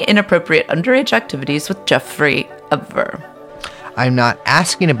any inappropriate underage activities with Jeffrey, ever. I'm not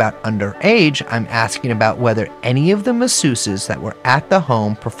asking about underage. I'm asking about whether any of the masseuses that were at the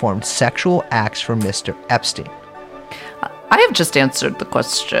home performed sexual acts for Mr. Epstein. I have just answered the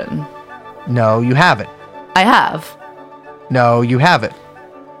question. No, you haven't. I have. No, you haven't.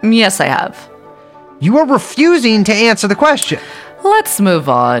 Yes, I have. You are refusing to answer the question. Let's move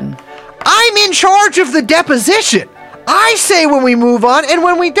on. I'm in charge of the deposition. I say when we move on and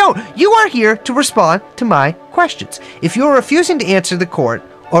when we don't. You are here to respond to my questions. If you're refusing to answer the court,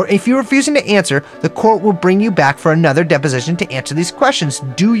 or if you're refusing to answer, the court will bring you back for another deposition to answer these questions.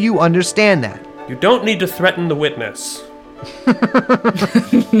 Do you understand that? You don't need to threaten the witness.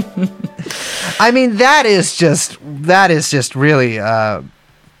 I mean, that is just really that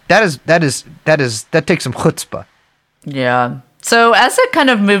takes some chutzpah. Yeah. So as it kind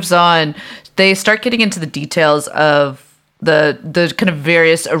of moves on, they start getting into the details of the kind of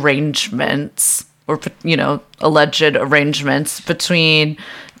various arrangements or, alleged arrangements between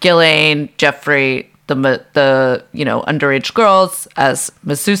Ghislaine, Jeffrey, the underage girls as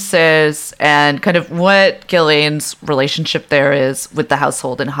masseuses, and kind of what Ghislaine's relationship there is with the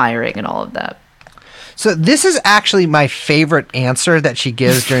household and hiring and all of that. So this is actually my favorite answer that she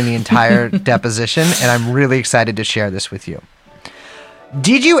gives during the entire deposition, and I'm really excited to share this with you.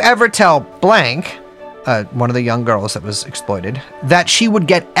 Did you ever tell blank, one of the young girls that was exploited, that she would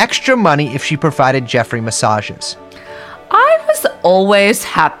get extra money if she provided Jeffrey massages? I was always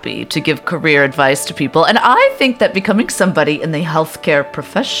happy to give career advice to people, and I think that becoming somebody in the healthcare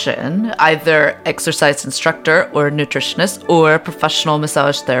profession, either exercise instructor or nutritionist or professional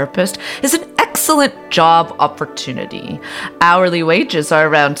massage therapist, is an excellent job opportunity. Hourly wages are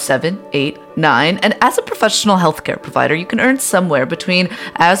around 7, 8, 9, and as a professional healthcare provider, you can earn somewhere between,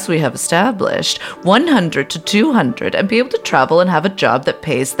 as we have established, 100 to 200 and be able to travel and have a job that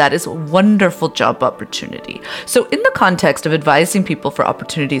pays. That is a wonderful job opportunity. So in the context of advising people for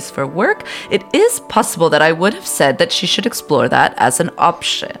opportunities for work, it is possible that I would have said that she should explore that as an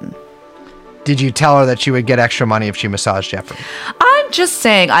option. Did you tell her that she would get extra money if she massaged Jeffrey? I'm just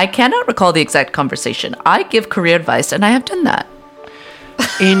saying, I cannot recall the exact conversation. I give career advice, and I have done that.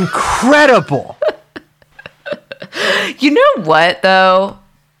 Incredible. You know what, though?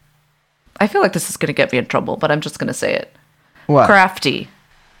 I feel like this is going to get me in trouble, but I'm just going to say it. What? Crafty.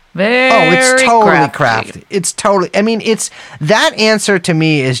 Very it's totally crafty. It's totally, I mean, it's, that answer to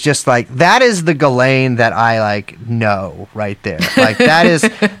me is just like, that is the Ghislaine that I like know right there. Like that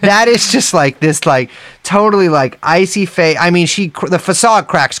is just like this, like totally like icy face. I mean, the facade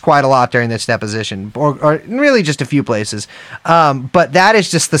cracks quite a lot during this deposition, or really just a few places. But that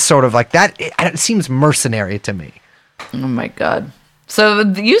is just the sort of like that, it seems mercenary to me. Oh my God. So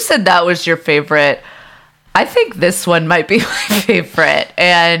you said that was your favorite. I think this one might be my favorite.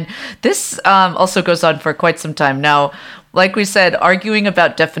 And this also goes on for quite some time. Now, like we said, arguing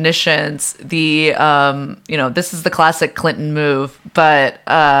about definitions, this is the classic Clinton move. But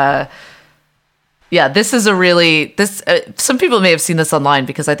this is some people may have seen this online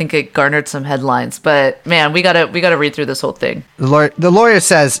because I think it garnered some headlines. But man, we gotta read through this whole thing. The lawyer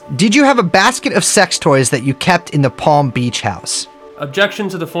says, "Did you have a basket of sex toys that you kept in the Palm Beach house?" Objection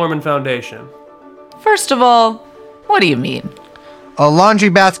to the Foreman Foundation. First of all, what do you mean? A laundry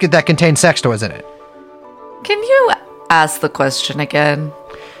basket that contained sex toys in it. Can you ask the question again?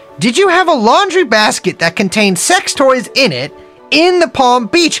 Did you have a laundry basket that contained sex toys in it in the Palm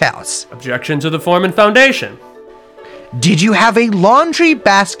Beach house? Objection to the Foreman Foundation. Did you have a laundry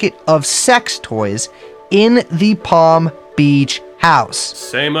basket of sex toys in the Palm Beach house?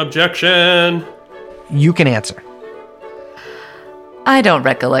 Same objection. You can answer. I don't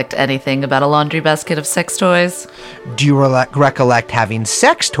recollect anything about a laundry basket of sex toys. Do you recollect having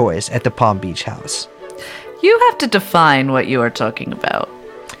sex toys at the Palm Beach house? You have to define what you are talking about.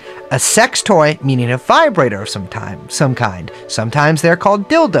 A sex toy meaning a vibrator of some kind. Sometimes they're called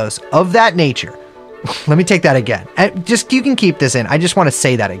dildos of that nature. Let me take that again. You can keep this in. I just want to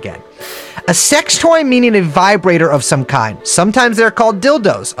say that again. A sex toy meaning a vibrator of some kind. Sometimes they're called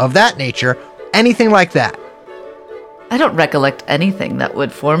dildos of that nature. Anything like that. I don't recollect anything that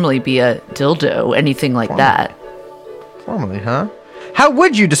would formally be a dildo, anything like that. Formally, huh? How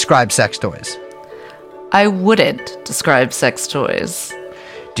would you describe sex toys? I wouldn't describe sex toys.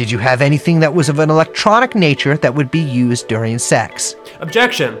 Did you have anything that was of an electronic nature that would be used during sex?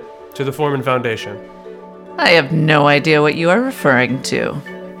 Objection to the Foreman Foundation. I have no idea what you are referring to.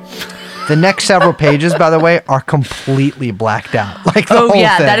 The next several pages, by the way, are completely blacked out. Like the whole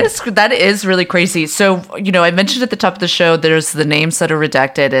thing. that is really crazy. So, I mentioned at the top of the show, there's the names that are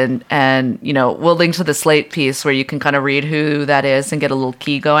redacted, and we'll link to the Slate piece where you can kind of read who that is and get a little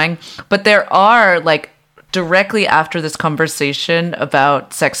key going. But there are, like, directly after this conversation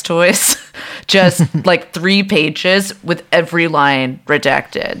about sex toys, just like 3 pages with every line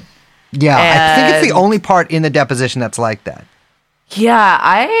redacted. Yeah, I think it's the only part in the deposition that's like that.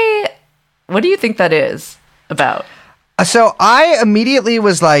 Yeah, what do you think that is about? So I immediately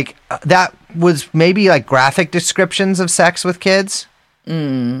was like, that was maybe like graphic descriptions of sex with kids.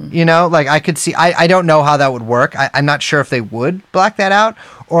 Like I could see, I don't know how that would work. I'm not sure if they would black that out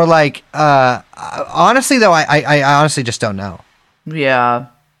or like, honestly though, I honestly just don't know. Yeah,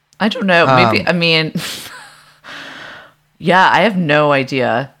 I don't know. Maybe, I have no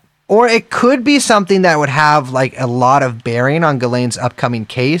idea. Or it could be something that would have like a lot of bearing on Ghislaine's upcoming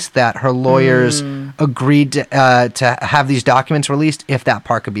case that her lawyers agreed to have these documents released if that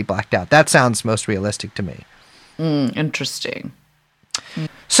part could be blacked out. That sounds most realistic to me. Interesting.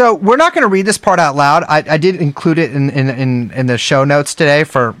 So we're not going to read this part out loud. I did include it in the show notes today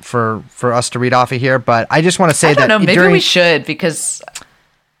for us to read off of here, but I just want to say I don't know, maybe we should because...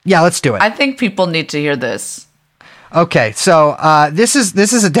 Yeah, let's do it. I think people need to hear this. Okay, so this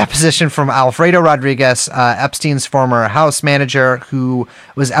is a deposition from Alfredo Rodriguez, Epstein's former house manager, who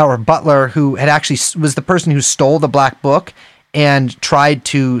was our butler, who had actually was the person who stole the black book and tried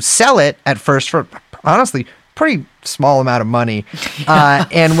to sell it at first for honestly pretty small amount of money,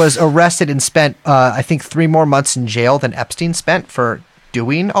 and was arrested and spent I think 3 more months in jail than Epstein spent for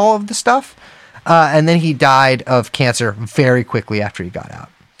doing all of the stuff. and then he died of cancer very quickly after he got out.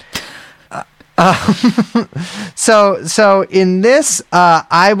 So in this,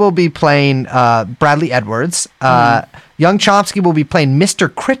 I will be playing Bradley Edwards. Young Chomsky will be playing Mr.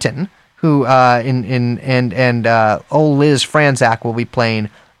 Critton, who and old Liz Franzak will be playing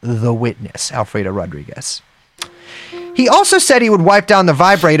the witness, Alfredo Rodriguez. He also said he would wipe down the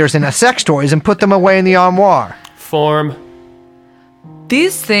vibrators and the sex toys and put them away in the armoire. Form.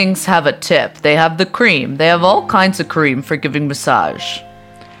 These things have a tip. They have the cream. They have all kinds of cream for giving massage.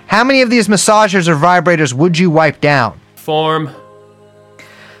 How many of these massagers or vibrators would you wipe down? Form.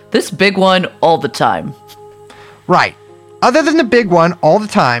 This big one all the time. Right. Other than the big one all the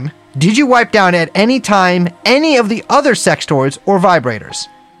time, did you wipe down at any time any of the other sex toys or vibrators?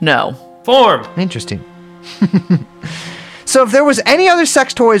 No. Form. Interesting. So if there was any other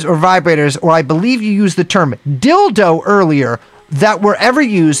sex toys or vibrators, or I believe you used the term dildo earlier, that were ever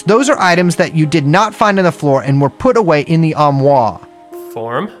used, those are items that you did not find on the floor and were put away in the armoire.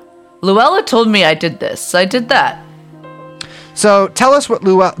 Form. Luella told me I did this. I did that. So tell us what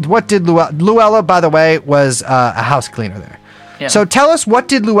did Luella... Luella, by the way, was a house cleaner there. Yeah. So tell us, what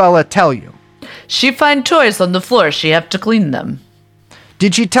did Luella tell you? She find toys on the floor. She have to clean them.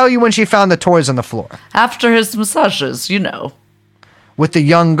 Did she tell you when she found the toys on the floor? After his massages, you know. With the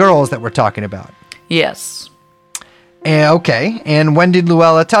young girls that we're talking about? Yes. Okay, and when did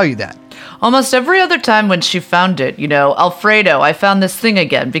Luella tell you that? Almost every other time when she found it, you know, Alfredo, I found this thing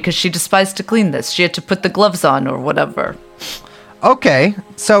again because she despised to clean this. She had to put the gloves on or whatever. Okay,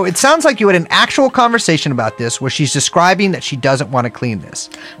 so it sounds like you had an actual conversation about this where she's describing that she doesn't want to clean this.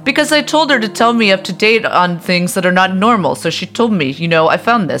 Because I told her to tell me up to date on things that are not normal. So she told me, you know, I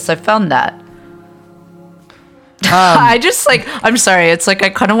found this, I found that. I just I'm sorry. It's like I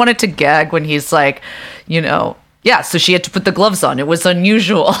kind of wanted to gag when he's like, you know, yeah, so she had to put the gloves on. It was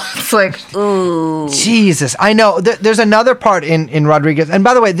unusual. It's like, ooh. Jesus, I know. There's another part in Rodriguez. And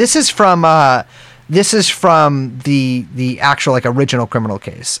by the way, this is from the actual original criminal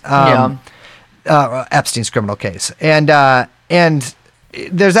case. Epstein's criminal case. And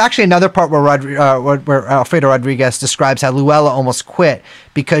there's actually another part where Alfredo Rodriguez describes how Luella almost quit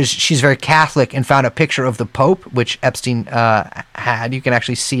because she's very Catholic and found a picture of the Pope, which Epstein had. You can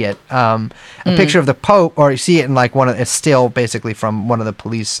actually see it. A picture of the Pope, or you see it in it's still basically from one of the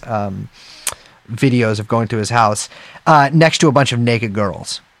police videos of going to his house, next to a bunch of naked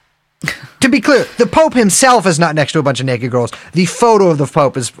girls. To be clear, the Pope himself is not next to a bunch of naked girls. The photo of the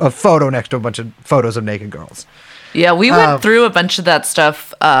Pope is a photo next to a bunch of photos of naked girls. Yeah, we went through a bunch of that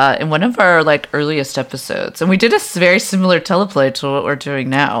stuff in one of our earliest episodes, and we did a very similar teleplay to what we're doing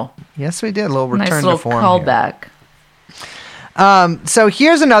now. Yes, we did. A little return nice little to form callback. So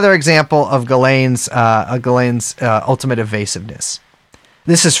here's another example of Ghislaine's ultimate evasiveness.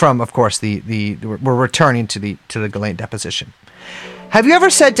 This is from, of course, we're returning to the Ghislaine deposition. Have you ever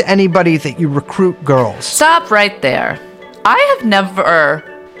said to anybody that you recruit girls? Stop right there. I have never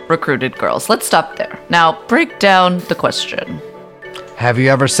recruited girls. Let's stop there. Now, break down the question. Have you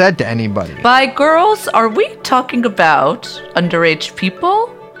ever said to anybody? By girls, are we talking about underage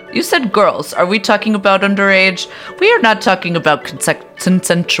people? You said girls. Are we talking about underage? We are not talking about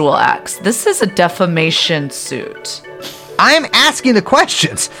consensual acts. This is a defamation suit. I'm asking the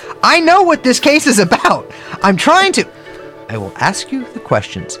questions. I know what this case is about. I will ask you the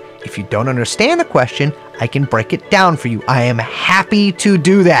questions. If you don't understand the question, I can break it down for you. I am happy to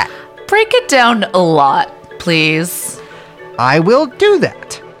do that. Break it down a lot, please. I will do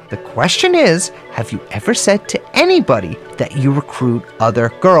that. The question is, have you ever said to anybody that you recruit other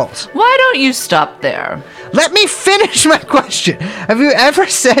girls? Why don't you stop there? Let me finish my question. Have you ever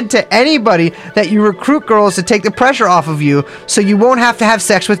said to anybody that you recruit girls to take the pressure off of you so you won't have to have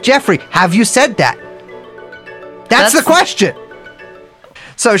sex with Jeffrey? Have you said that? That's the question.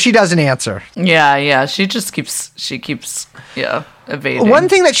 So she doesn't answer. Yeah. She keeps evading. One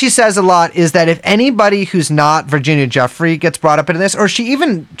thing that she says a lot is that if anybody who's not Virginia Jeffrey gets brought up into this, or she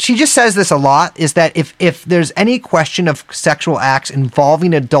just says this a lot, is that if there's any question of sexual acts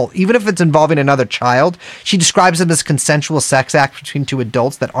involving adult, even if it's involving another child, she describes them as consensual sex acts between two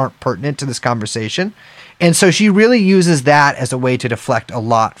adults that aren't pertinent to this conversation. And so she really uses that as a way to deflect a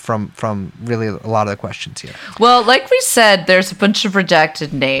lot from really a lot of the questions here. Well, like we said, there's a bunch of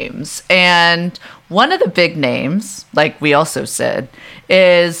redacted names. And one of the big names, like we also said,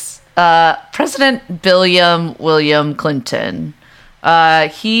 is President William Clinton.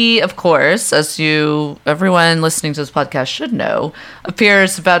 He, of course, as everyone listening to this podcast should know,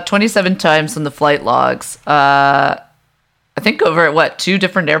 appears about 27 times in the flight logs. I think over at 2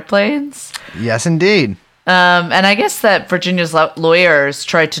 different airplanes? Yes, indeed. And I guess that Virginia's lawyers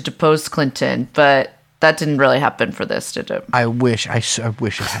tried to depose Clinton, but that didn't really happen for this, did it? I wish it had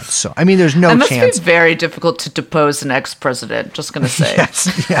so. I mean, there's no It must chance. be very difficult to depose an ex-president, just going to say.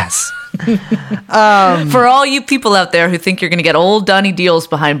 Yes. For all you people out there who think you're going to get old Donnie Deals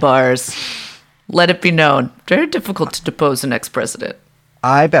behind bars, let it be known. Very difficult to depose an ex-president.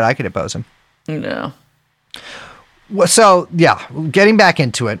 I bet I could depose him. No. Well, so, yeah, getting back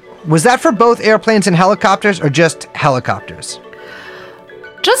into it. Was that for both airplanes and helicopters or just helicopters?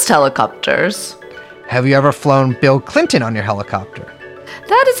 Just helicopters. Have you ever flown Bill Clinton on your helicopter?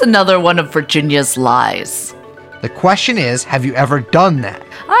 That is another one of Virginia's lies. The question is, have you ever done that?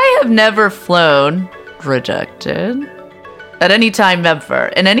 I have never flown, rejected, at any time ever,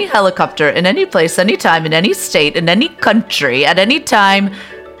 in any helicopter, in any place, any time, in any state, in any country, at any time,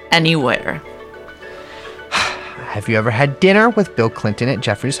 anywhere. Have you ever had dinner with Bill Clinton at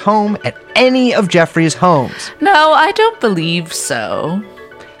Jeffrey's home, at any of Jeffrey's homes? No, I don't believe so.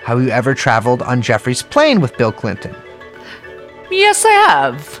 Have you ever traveled on Jeffrey's plane with Bill Clinton? Yes, I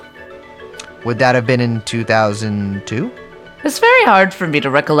have. Would that have been in 2002? It's very hard for me to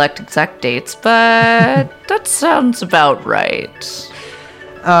recollect exact dates, but that sounds about right.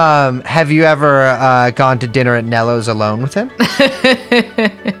 Have you ever gone to dinner at Nello's alone with him?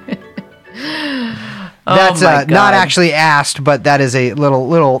 That's my God. not actually asked, but that is a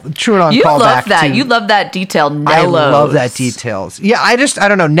little true and on You callback. love that. You love that detail, Nello's. I love that details. Yeah, I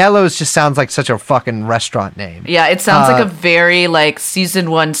don't know. Nello's just sounds like such a fucking restaurant name. Yeah, it sounds like a very like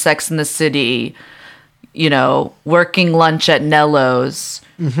season 1 Sex in the City, working lunch at Nello's.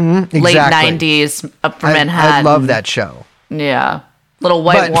 Mm-hmm, late 90s, Upper Manhattan. I love that show. Yeah. Little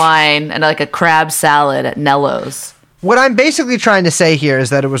white wine and like a crab salad at Nello's. What I'm basically trying to say here is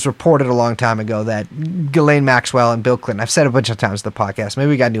that it was reported a long time ago that Ghislaine Maxwell and Bill Clinton, I've said a bunch of times in the podcast, maybe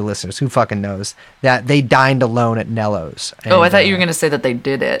we got new listeners, who fucking knows, that they dined alone at Nello's. And, I thought you were going to say that they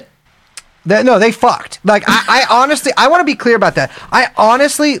did it. No, they fucked. Like, I honestly, I want to be clear about that. I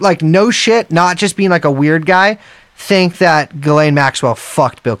honestly, like, no shit, not just being like a weird guy, think that Ghislaine Maxwell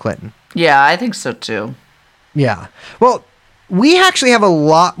fucked Bill Clinton. Yeah, I think so too. Yeah. Well, we actually have a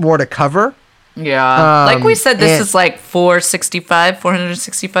lot more to cover. Yeah. Like we said, this is like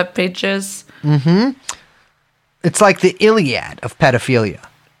 465 pages. Mm-hmm. It's like the Iliad of pedophilia.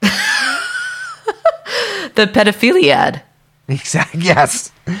 The pedophiliad. Exactly.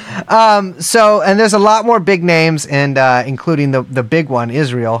 Yes. So, and there's a lot more big names, and including the big one,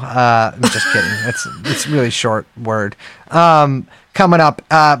 Israel. I'm just kidding. It's really short word. Coming up,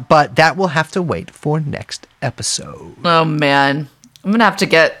 but that will have to wait for next episode. Oh man, I'm gonna have to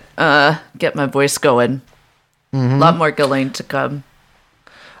get my voice going. Mm-hmm. A lot more Ghislaine to come.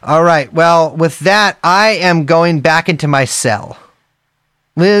 All right. Well, with that, I am going back into my cell.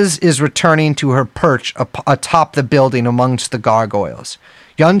 Liz is returning to her perch atop the building amongst the gargoyles.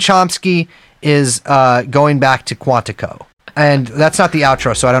 Young Chomsky is going back to Quantico. And that's not the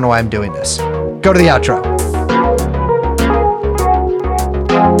outro, so I don't know why I'm doing this. Go to the outro.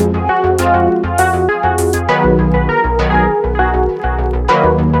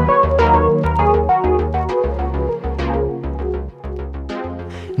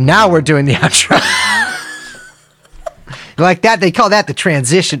 Now we're doing the outro. Like that, they call that the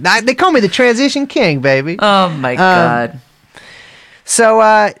transition. They call me the transition king, baby. Oh my God.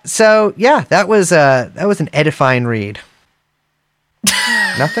 So yeah, that was an edifying read.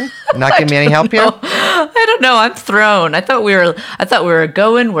 Nothing? Not giving me any help here? I don't know. I'm thrown. I thought we were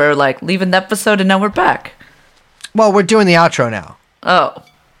going. We're like leaving the episode, and now we're back. Well, we're doing the outro now. Oh,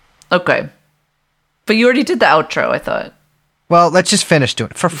 okay. But you already did the outro, I thought. Well, let's just finish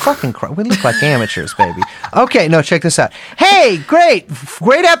doing it. For fucking Christ, we look like amateurs, baby. Okay, no, check this out. Hey, great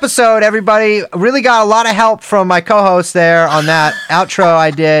episode, everybody. Really got a lot of help from my co-host there on that outro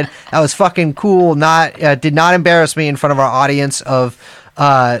I did. That was fucking cool. Did not embarrass me in front of our audience of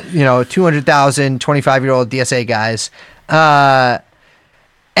 200,000 25-year-old DSA guys.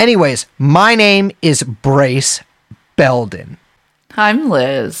 Anyways, my name is Brace Belden. I'm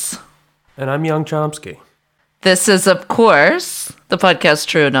Liz. And I'm Young Chomsky. This is, of course, the podcast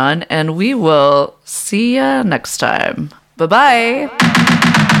TrueAnon, and we will see ya next time. Bye-bye.